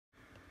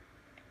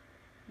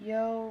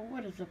Yo,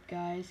 what is up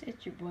guys?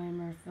 It's your boy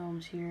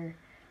Films here,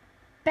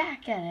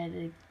 back at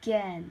it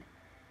again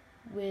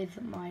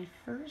with my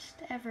first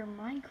ever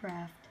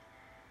Minecraft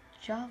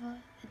Java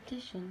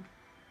Edition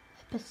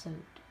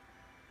episode.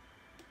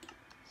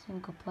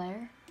 Single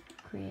player,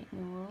 create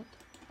new world.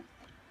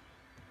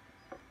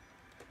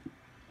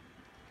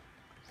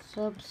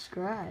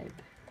 Subscribe.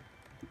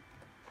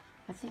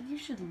 I think you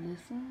should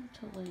listen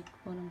to like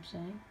what I'm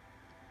saying.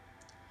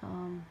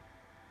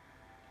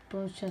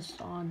 Bonus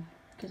chest on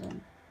because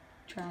I'm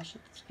trash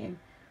at this game.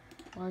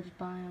 Large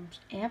biomes.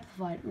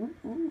 Amplified.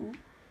 Ooh.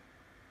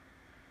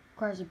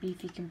 Requires a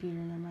beefy computer,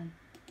 never mind.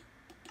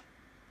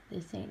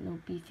 This ain't no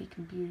beefy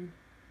computer.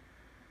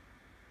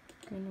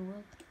 Green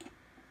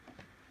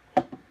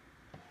the world.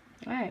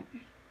 Alright.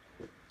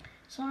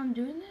 So I'm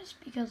doing this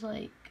because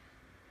like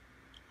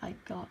I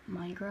got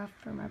Minecraft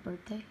for my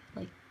birthday,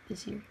 like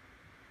this year.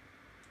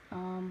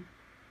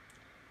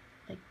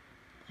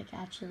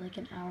 Actually like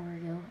an hour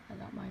ago I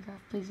got Minecraft.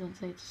 Please don't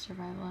say it's a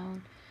survival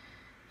island.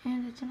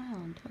 And it's an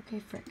island. Okay,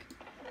 frick.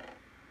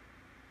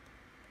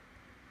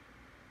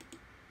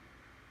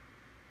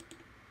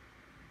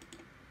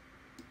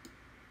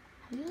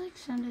 How do you like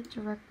send it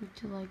directly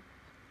to like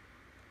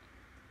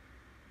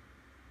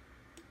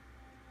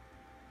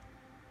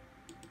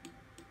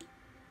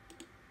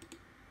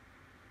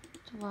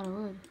it's a lot of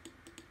wood.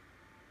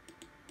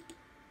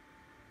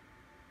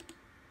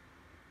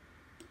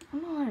 I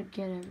don't know how to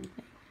get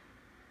everything.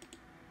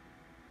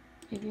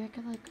 Maybe I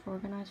could like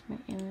organize my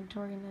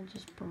inventory and then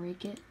just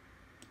break it.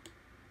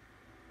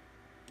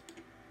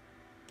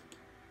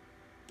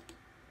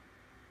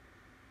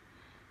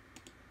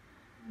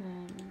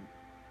 Then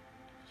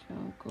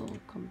jungle,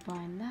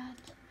 combine that.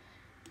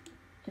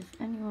 If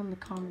anyone in the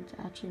comments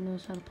actually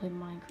knows how to play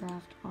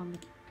Minecraft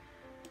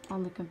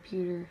on the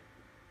computer,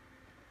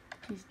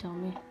 please tell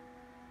me.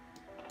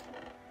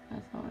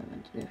 That's not what I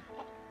meant to do.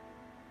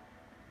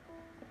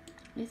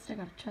 At least I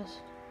got a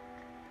chest.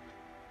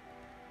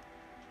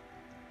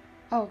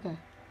 Oh, okay.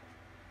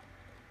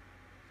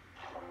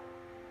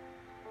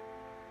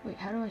 Wait,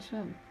 how do I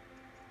swim?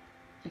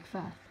 Like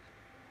fast.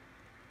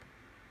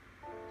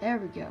 There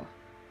we go.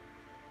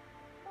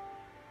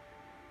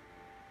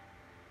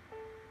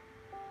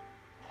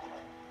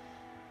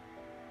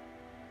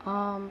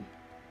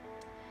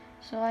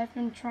 So I've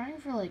been trying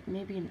for like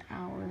maybe an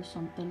hour or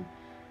something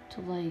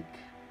to like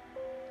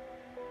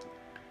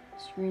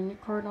screen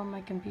record on my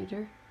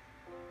computer.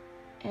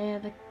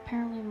 And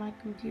apparently my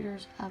computer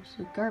is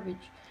absolute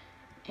garbage.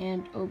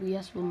 And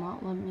OBS will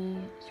not let me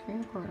screen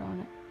record on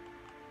it.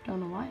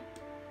 Don't know why,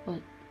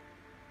 but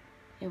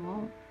it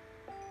won't.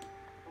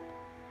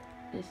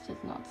 This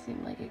does not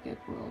seem like a good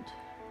world.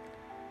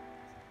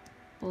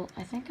 Well,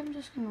 I think I'm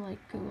just gonna like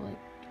go like,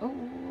 oh,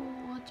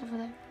 what's over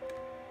there?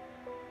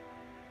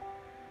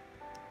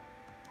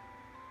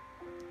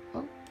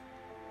 Oh,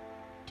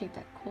 take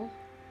that, cool,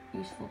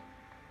 useful.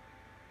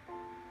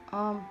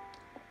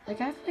 Like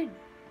I've played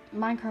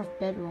Minecraft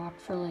Bedrock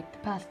for like the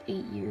past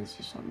 8 years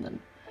or something.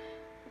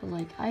 But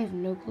like, I have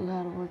no clue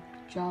how to work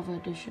Java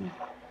Edition.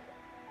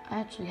 I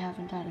actually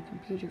haven't had a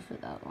computer for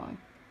that long.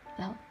 What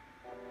the hell?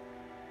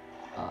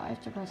 Oh, I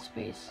have to press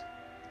space.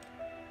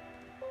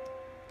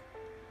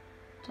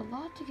 It's a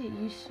lot to get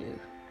used to.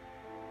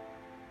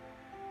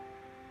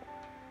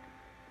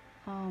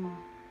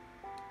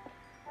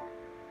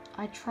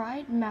 I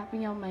tried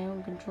mapping out my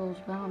own controls,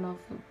 but I don't know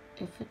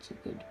if it's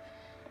good.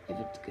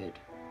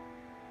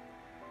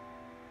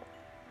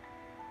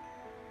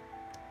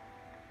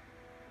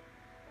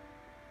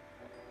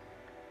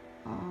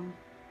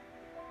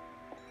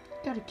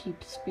 Gotta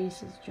keep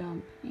spaces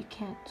jump. You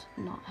can't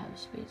not have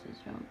spaces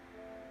jump.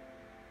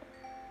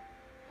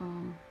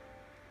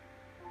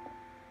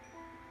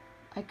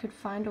 I could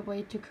find a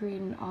way to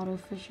create an auto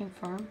fishing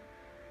farm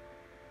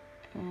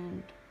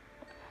and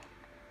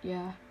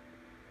yeah,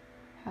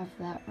 have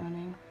that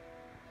running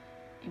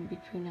in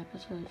between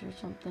episodes or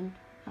something.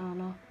 I don't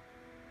know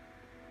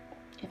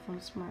if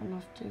I'm smart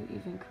enough to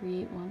even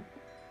create one.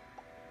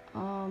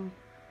 I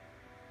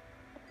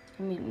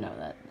mean, no,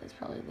 that's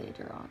probably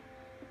later on.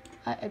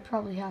 I'd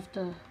probably have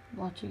to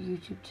watch a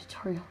YouTube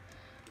tutorial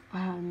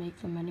on how to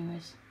make them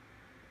anyways.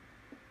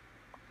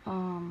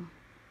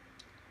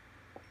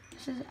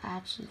 This is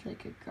actually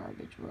like a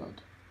garbage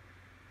world.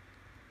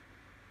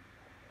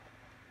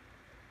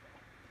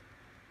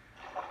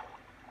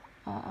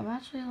 I'm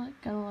actually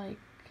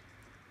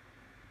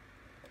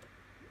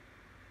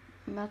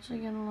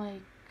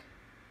gonna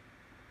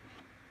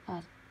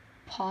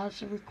pause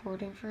the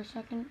recording for a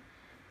second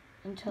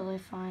until I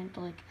find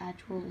like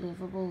actual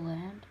livable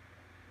land.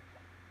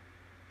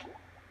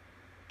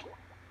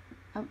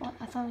 I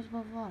thought it was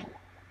above water.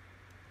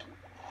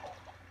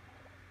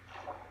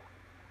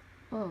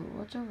 Whoa,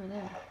 what's over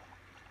there?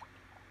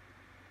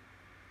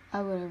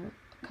 Whatever.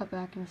 Cut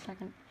back in a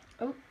second.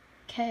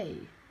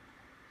 Okay.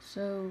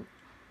 So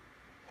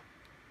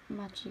I'm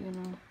actually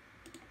gonna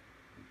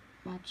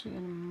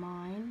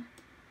mine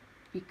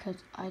because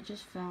I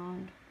just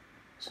found.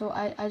 So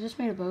I just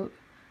made a boat.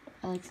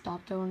 I like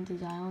stopped at one of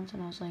these islands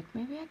and I was like,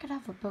 maybe I could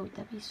have a boat.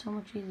 That'd be so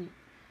much easier.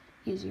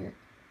 easier.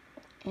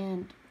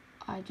 And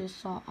I just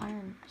saw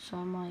iron, so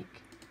I'm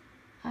like,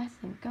 I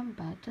think I'm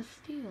about to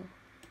steal.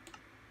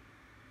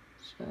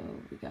 So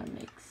we gotta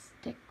make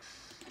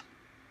sticks.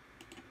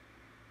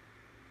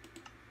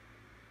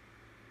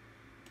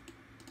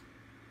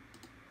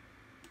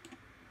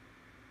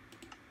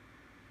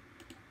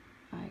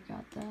 I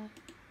got that.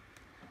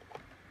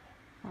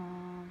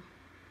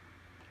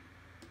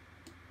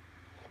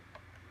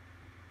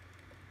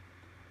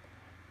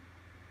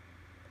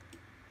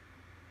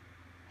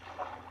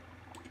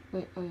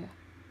 Wait, oh yeah.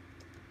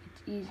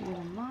 It's easier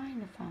to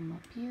mine if I'm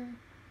up here.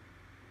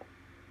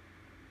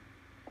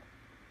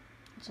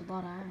 It's a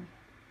lot of iron.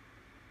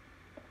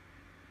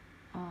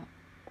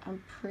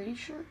 I'm pretty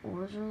sure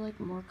ores are like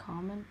more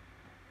common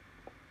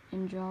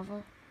in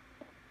Java.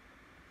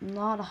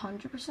 Not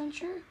 100%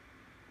 sure,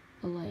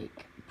 but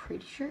like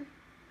pretty sure.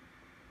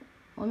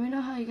 Let me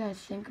know how you guys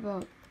think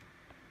about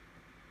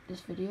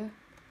this video,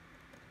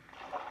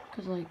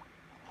 cause like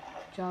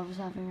Java's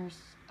having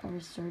a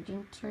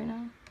resurgence right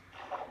now.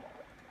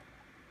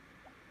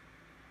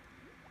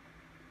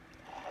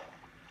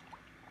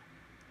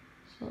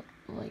 So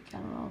like I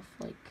don't know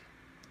if like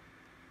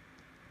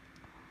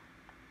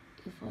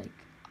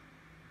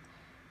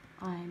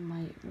I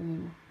might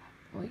ruin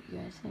what you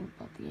guys think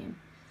about the game.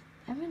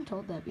 I've been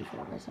told that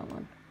before by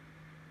someone.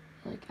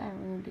 Like I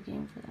ruined the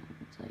game for them.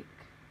 It's like,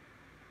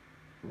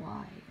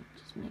 why? I'm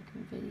just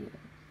making videos.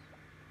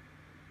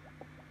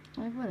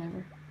 Like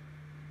whatever.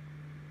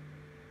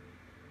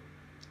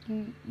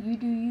 You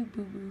do you,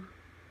 boo boo.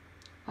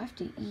 I have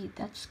to eat.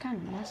 That's kind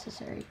of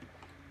necessary.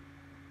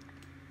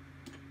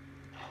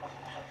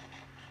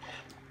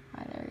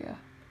 Alright, there we go.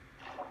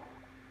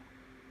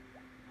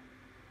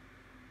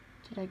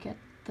 Did I get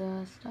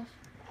the stuff?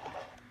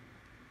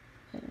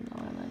 I didn't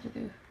know what I meant to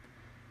do.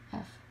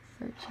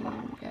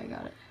 F13. Yeah, I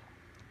got it.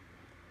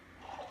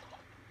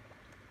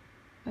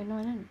 Wait, no,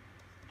 I didn't.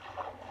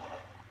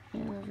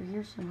 Made it over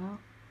here somehow.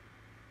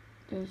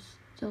 There's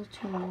still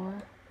 2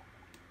 more.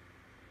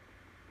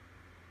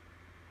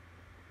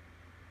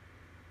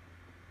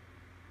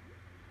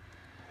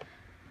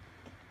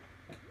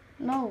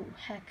 No,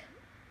 heck.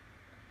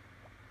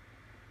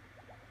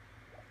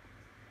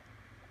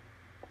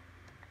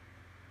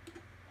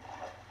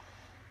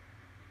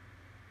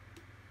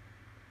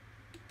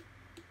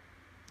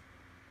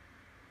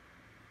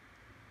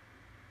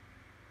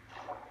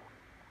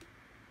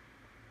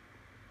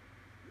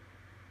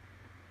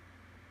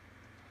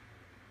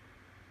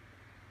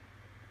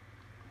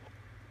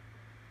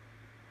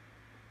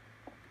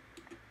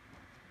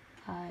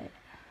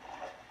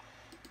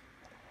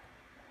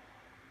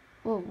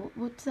 Whoa,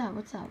 what's that?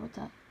 What's that? What's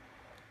that?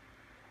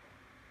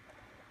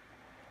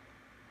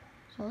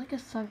 Is that like a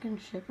sunken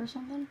ship or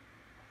something?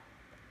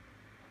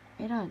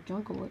 Made out of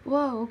jungle wood.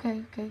 Whoa,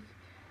 okay.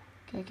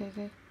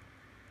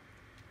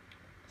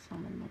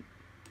 Summon one.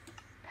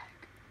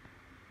 Heck.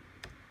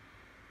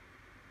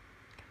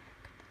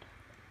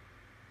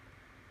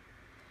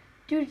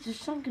 Dude, it's a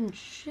sunken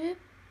ship?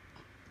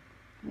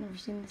 I've never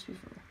seen this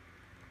before.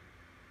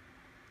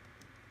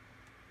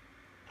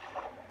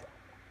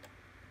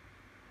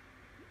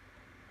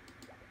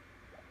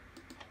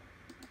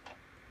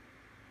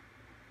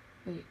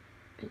 Wait,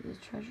 is the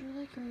treasure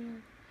like right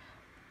here?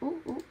 Oh.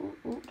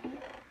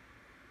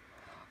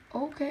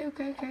 Okay.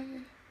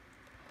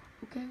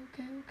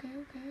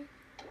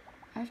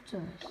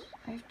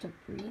 I have to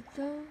breathe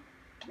though.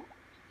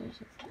 There's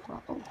a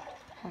oh,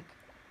 heck.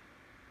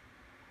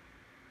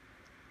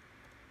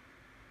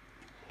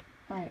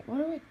 Alright, what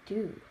do I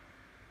do?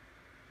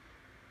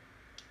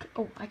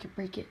 Oh, I can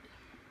break it.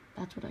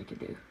 That's what I could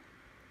do.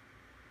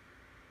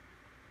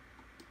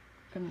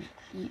 I'm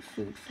gonna eat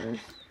food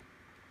first.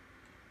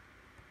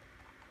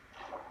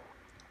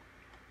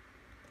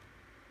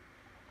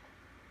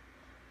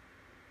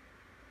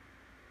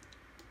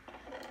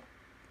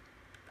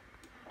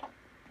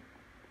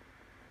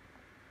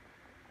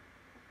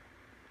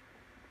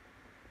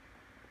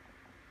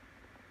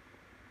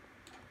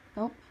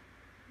 Nope.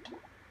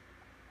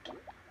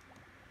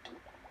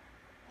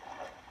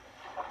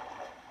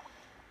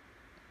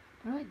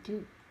 What do I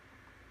do?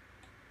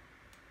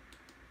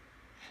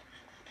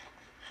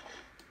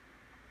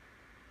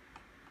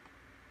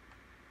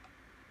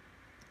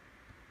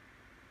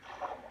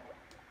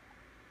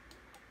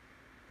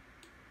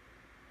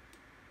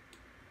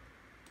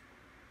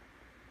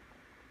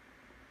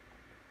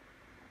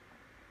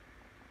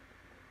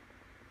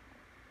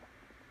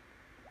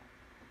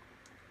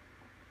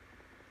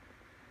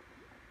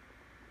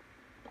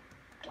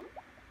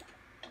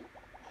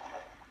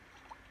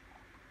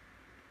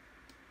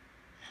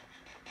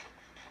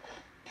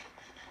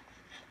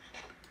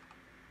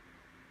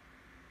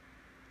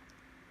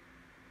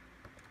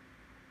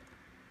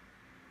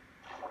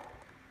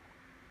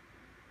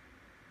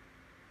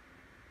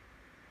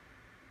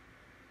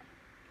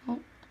 Oh,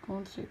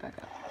 going straight back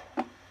up.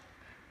 I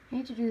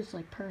need to do this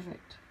like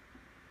perfect.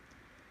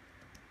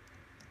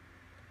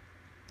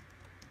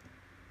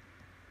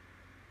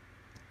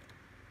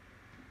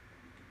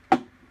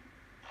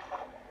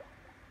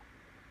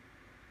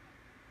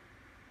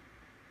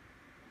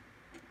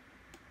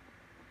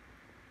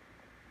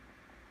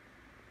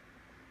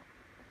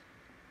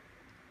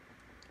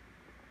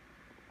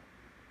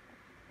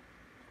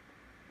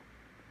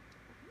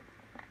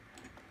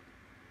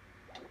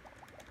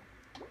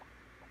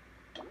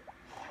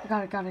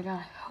 Got it.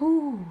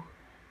 Ooh.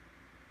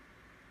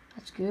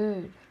 That's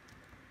good.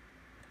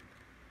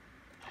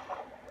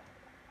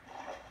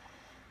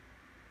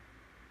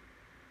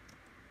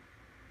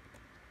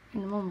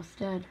 And I'm almost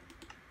dead.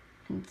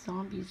 And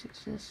zombies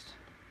exist.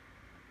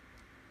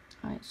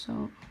 Alright,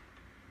 so...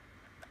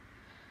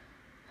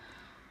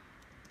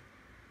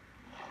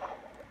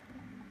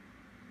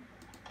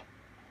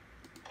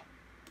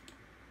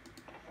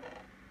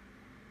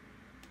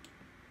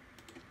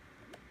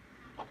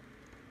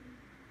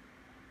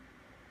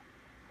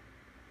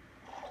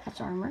 That's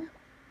armor.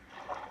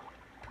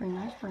 Pretty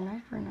nice.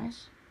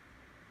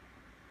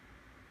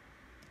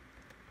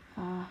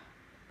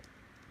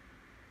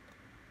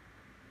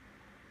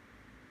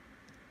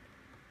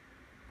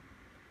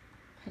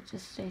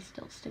 Just stay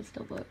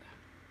still, but...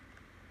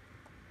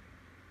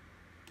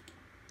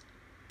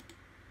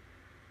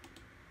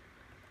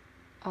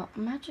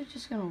 I'm actually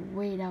just gonna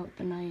wait out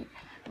the night.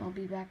 I'll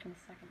be back in a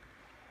second.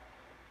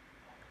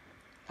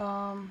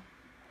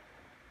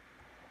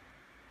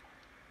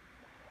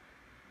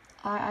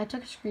 I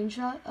took a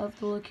screenshot of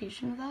the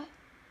location of that,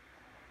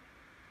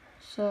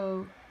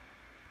 so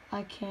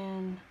I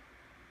can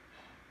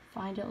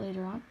find it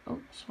later on. Oh,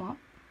 swamp.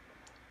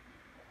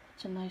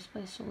 It's a nice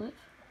place to live.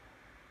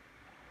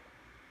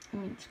 I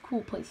mean, it's a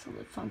cool place to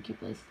live, funky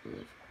place to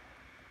live.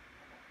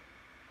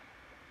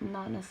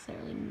 Not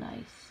necessarily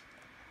nice.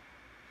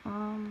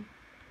 I'm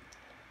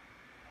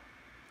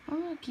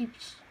gonna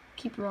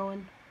keep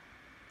rowing.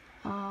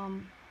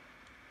 Oh,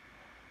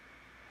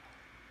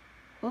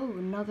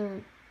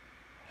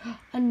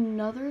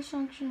 another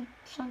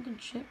sunken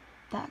ship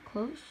that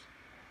close?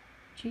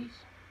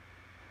 Jeez.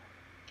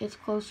 It's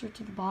closer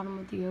to the bottom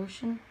of the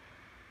ocean.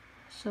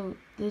 So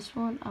this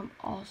one I'm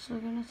also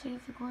gonna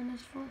save the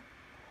coordinates for.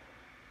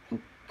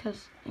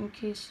 Because in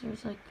case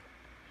there's like...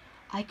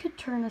 I could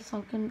turn a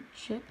sunken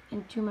ship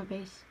into my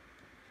base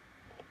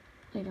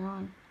later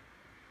on.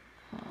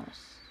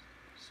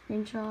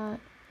 Screenshot.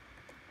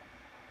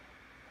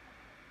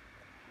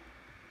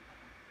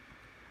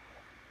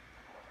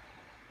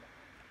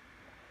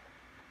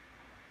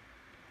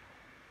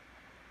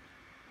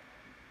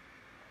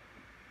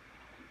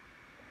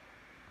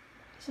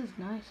 This is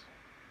nice.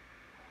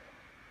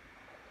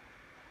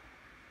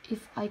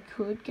 If I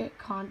could get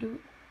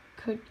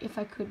if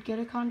I could get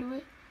a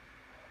conduit,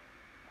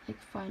 like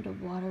find a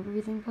water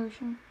breathing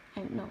potion,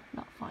 and no,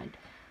 not find,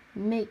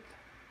 make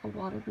a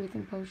water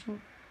breathing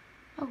potion.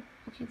 Oh,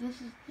 okay,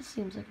 this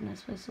seems like a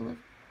nice place to live.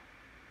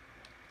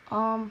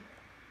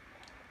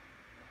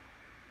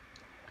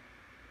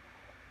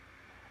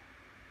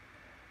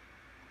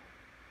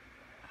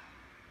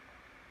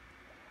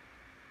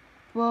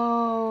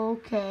 Whoa,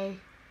 okay.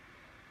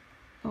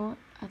 You know what?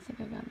 I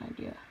think I got an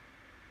idea.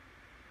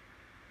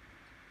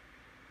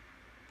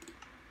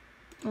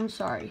 I'm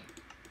sorry.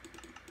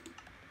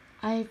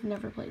 I've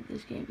never played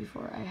this game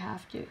before. I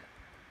have to.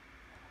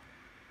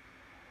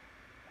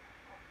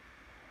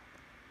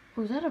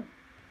 Was that a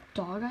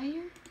dog I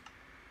hear?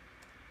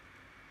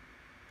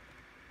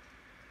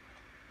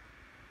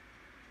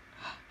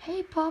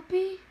 Hey,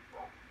 puppy.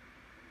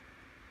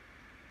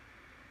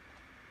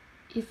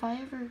 If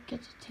I ever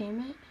get to tame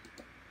it,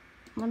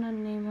 I'm gonna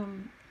name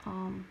him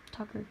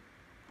Tucker.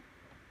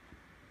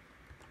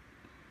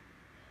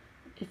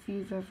 If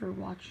you've ever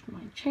watched my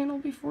channel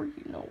before,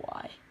 you know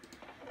why.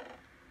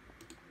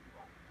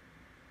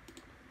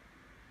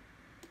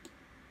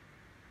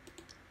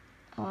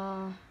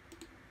 I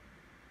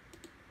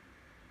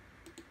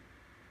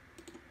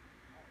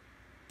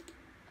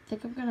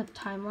think I'm gonna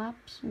time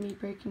lapse me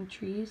breaking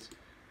trees,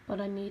 but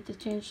I need to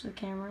change the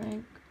camera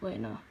angle. Wait,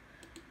 no.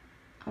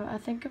 I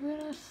think I'm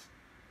gonna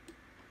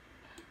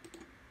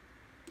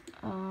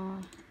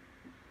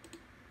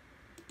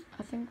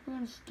I think we're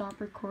gonna stop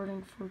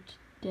recording for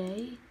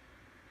today,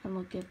 and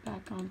we'll get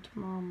back on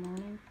tomorrow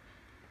morning,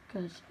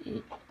 because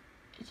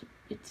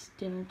it's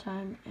dinner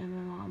time, and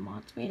my mom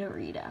wants me to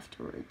read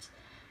afterwards,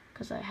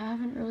 because I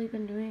haven't really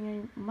been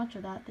doing much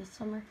of that this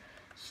summer.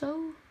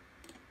 So,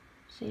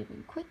 save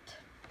and quit.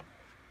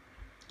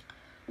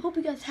 Hope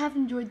you guys have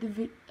enjoyed the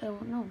video. Oh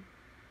no,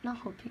 not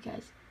hope you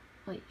guys.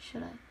 Wait,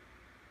 should I?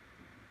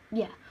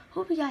 Yeah,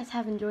 hope you guys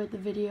have enjoyed the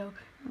video.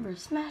 Remember,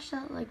 smash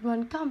that like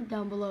button, comment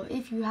down below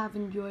if you have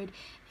enjoyed,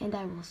 and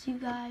I will see you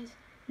guys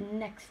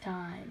next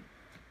time.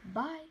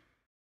 Bye.